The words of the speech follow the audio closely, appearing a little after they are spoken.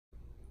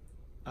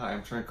Hi,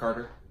 I'm Trent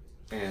Carter,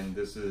 and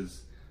this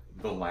is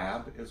the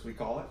lab, as we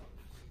call it.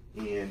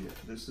 And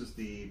this is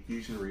the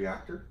fusion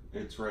reactor.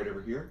 It's right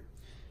over here.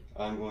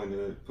 I'm going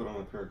to put on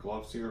a pair of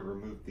gloves here to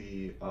remove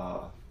the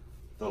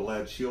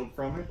lead shield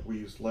from it. We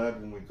use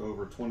lead when we go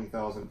over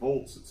 20,000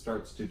 volts. It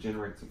starts to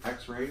generate some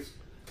X-rays.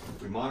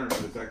 We monitor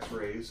those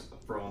X-rays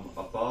from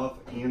above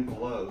and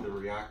below the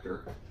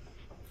reactor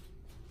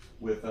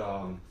with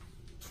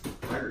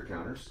hydrant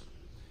counters.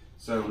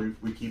 So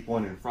we keep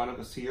one in front of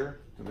us here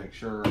to make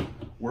sure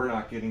we're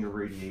not getting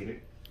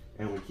irradiated,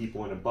 and we keep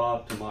one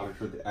above to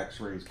monitor the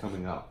X-rays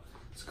coming up.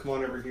 So come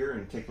on over here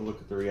and take a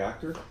look at the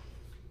reactor.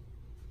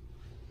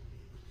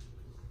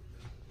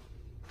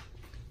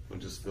 We'll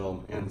just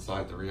film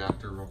inside the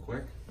reactor real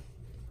quick.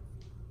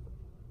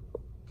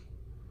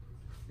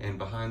 And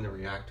behind the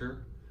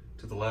reactor,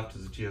 to the left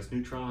is a GS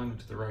neutron, and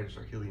to the right is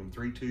our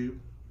helium-3 tube.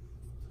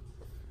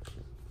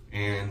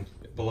 And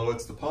below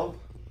it's the pump.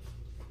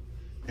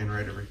 And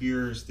right over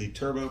here is the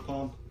turbo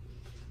pump.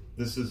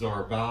 This is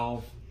our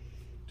valve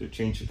to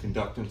change the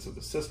conductance of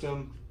the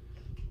system.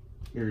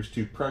 Here's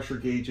two pressure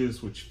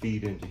gauges which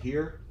feed into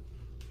here.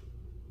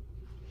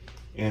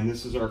 And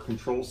this is our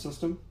control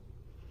system.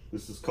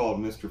 This is called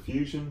Mr.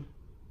 Fusion,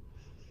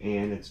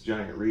 and it's a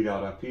giant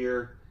readout up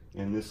here.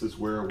 And this is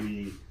where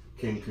we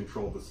can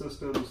control the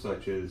system,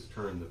 such as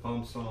turn the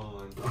pumps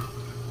on,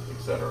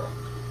 etc.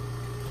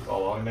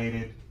 All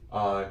automated.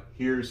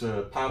 Here's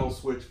a paddle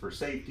switch for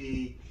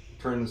safety.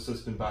 Turn the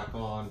system back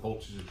on,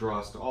 voltage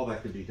adjust, all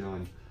that could be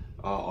done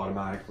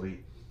automatically.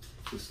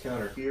 This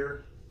counter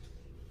here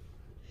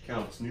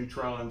counts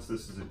neutrons.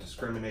 This is a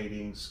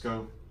discriminating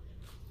scope.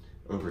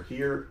 Over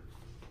here,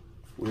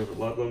 we have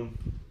 11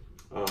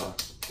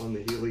 on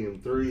the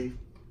helium-3,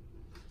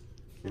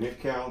 and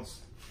it counts.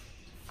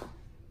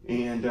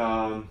 And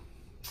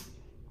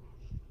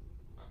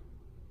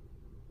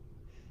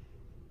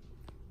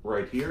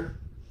right here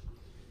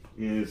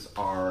is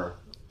our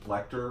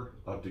collector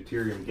of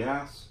deuterium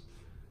gas.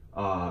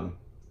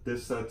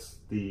 This sets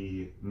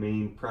the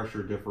main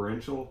pressure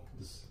differential.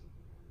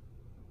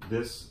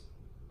 This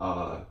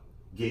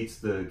gates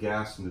the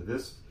gas into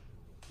this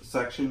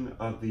section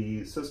of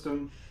the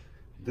system.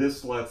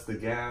 This lets the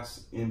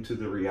gas into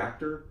the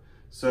reactor.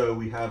 So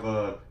we have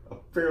a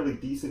fairly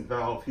decent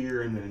valve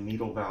here and then a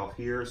needle valve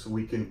here. So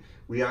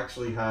we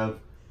actually have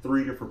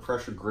 3 different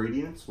pressure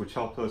gradients, which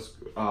help us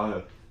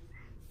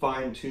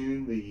fine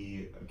tune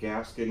the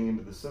gas getting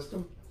into the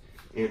system.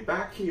 And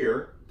back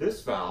here,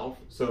 this valve,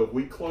 so if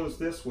we close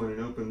this one and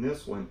open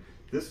this one,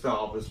 this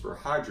valve is for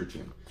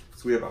hydrogen.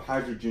 So we have a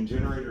hydrogen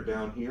generator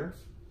down here.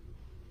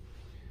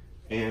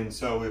 And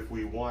so if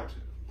we want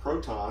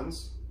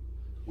protons,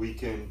 we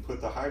can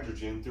put the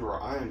hydrogen through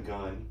our ion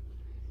gun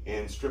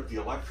and strip the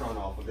electron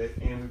off of it,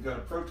 and we've got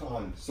a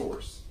proton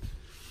source.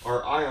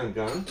 Our ion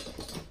gun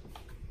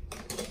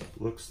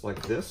looks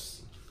like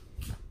this.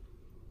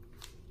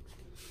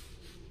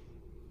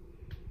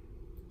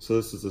 So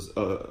this is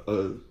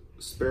a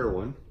spare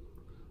one,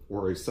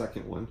 or a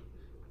second one.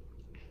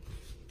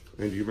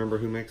 And do you remember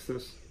who makes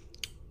this?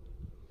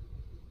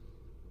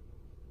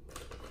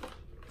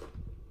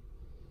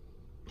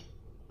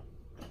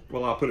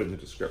 Well, I'll put it in the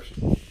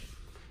description.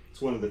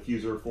 It's one of the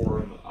Fuser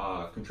Forum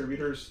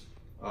contributors,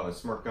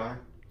 smart guy.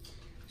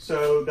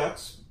 So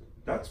that's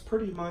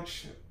pretty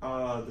much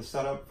the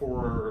setup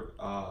for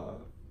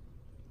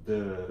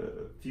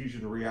the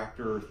Fusion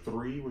Reactor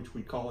 3, which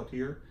we call it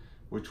here,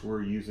 which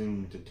we're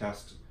using to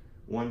test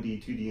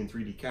 1D, 2D, and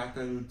 3D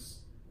cathodes,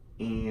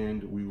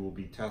 and we will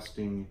be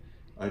testing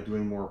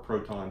doing more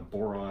proton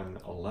boron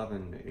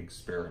 11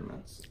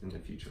 experiments in the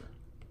future.